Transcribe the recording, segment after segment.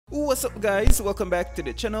What's up guys, welcome back to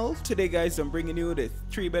the channel. Today guys, I'm bringing you the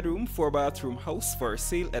 3-bedroom 4-bathroom house for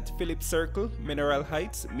sale at Phillip Circle, Mineral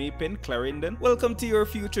Heights, Manor, Clarendon. Welcome to your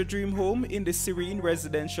future dream home in the serene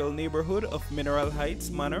residential neighborhood of Mineral Heights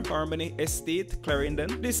Manor, Harmony Estate,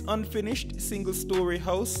 Clarendon. This unfinished single-story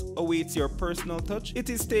house awaits your personal touch. It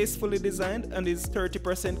is tastefully designed and is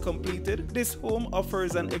 30% completed. This home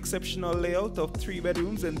offers an exceptional layout of 3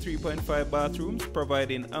 bedrooms and 3.5 bathrooms,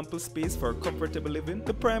 providing ample space for comfortable living.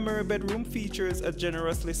 The primary bedroom features a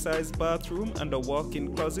generously sized bathroom and a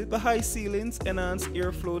walk-in closet. The high ceilings enhance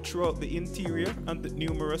airflow throughout the interior, and the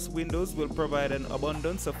numerous windows will provide an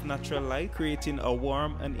abundance of natural light, creating a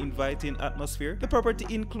warm and inviting atmosphere. The property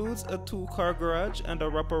includes a 2-car garage and a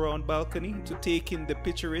wraparound balcony to take in the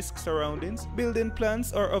picturesque surroundings. Building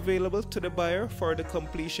plans are available to the buyer for the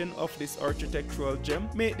completion of this architectural gem.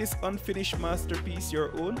 Make this unfinished masterpiece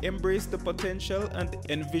your own. Embrace the potential and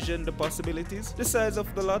envision the possibilities. The size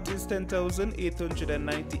of the lot is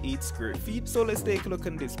 10,898 square feet. So let's take a look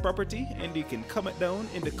at this property, and you can comment down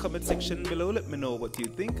in the comment section below. Let me know what you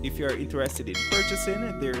think. If you are interested in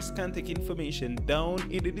purchasing, there is contact information down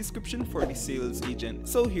in the description for the sales agent.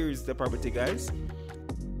 So here's the property guys.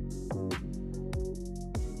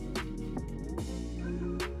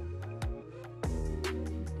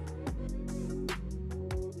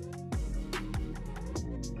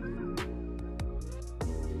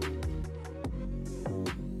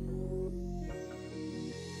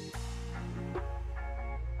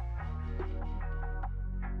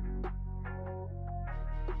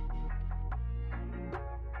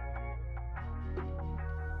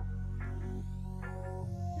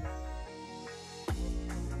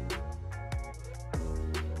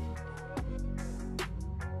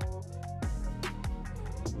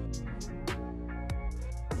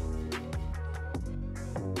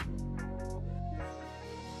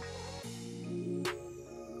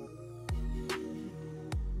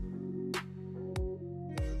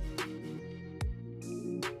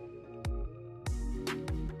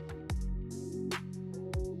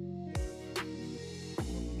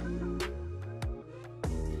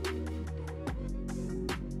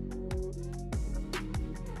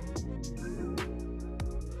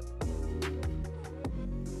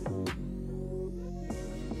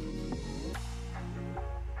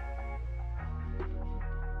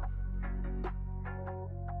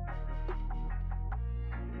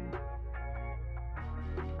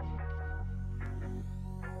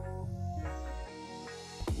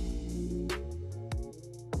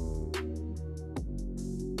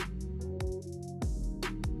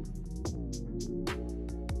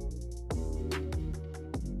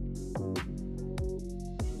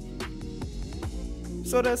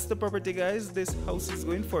 So that's the property guys. This house is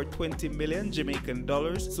going for 20 million Jamaican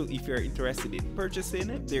dollars. So if you're interested in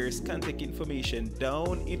purchasing, there's contact information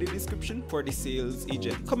down in the description for the sales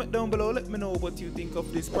agent. Comment down below, let me know what you think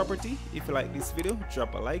of this property. If you like this video,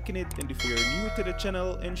 drop a like in it, and if you're new to the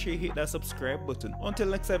channel, ensure you hit that subscribe button. Until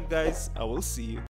next time guys, I will see you.